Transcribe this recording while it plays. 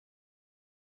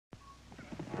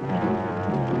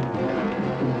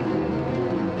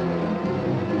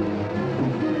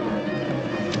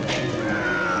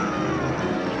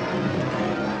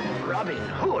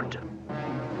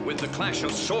clash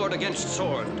of sword against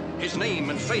sword, his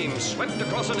name and fame swept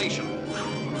across a nation.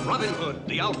 Robin Hood,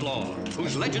 the outlaw,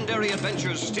 whose legendary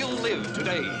adventures still live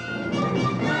today.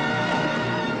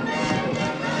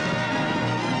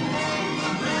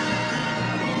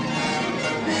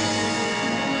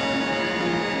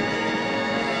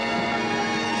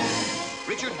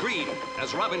 Richard Green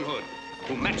as Robin Hood,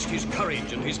 who matched his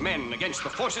courage and his men against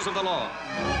the forces of the law.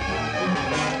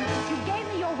 You gave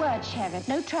me your word, Sheriff.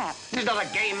 No trap. This is not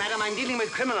a game, madam. I'm dealing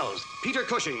with criminals. Peter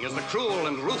Cushing as the cruel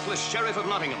and ruthless Sheriff of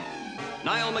Nottingham.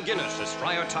 Niall McGuinness as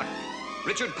Friar Tuck.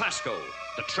 Richard Pascoe,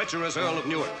 the treacherous Earl of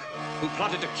Newark, who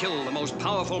plotted to kill the most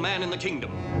powerful man in the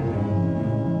kingdom.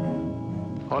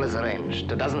 All is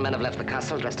arranged. A dozen men have left the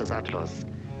castle dressed as outlaws.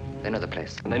 They know the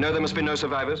place. And they know there must be no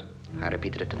survivors? I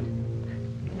repeated it to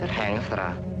them. They'll hang if there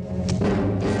are.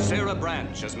 Sarah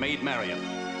Branch as Maid Marian,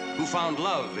 who found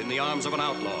love in the arms of an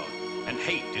outlaw and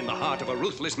hate in the heart of a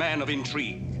ruthless man of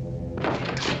intrigue.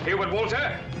 Hubert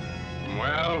Walter?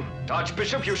 Well,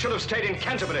 Archbishop, you should have stayed in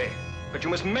Canterbury, but you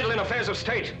must meddle in affairs of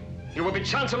state. You will be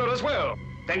Chancellor as well.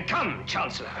 Then come,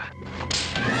 Chancellor.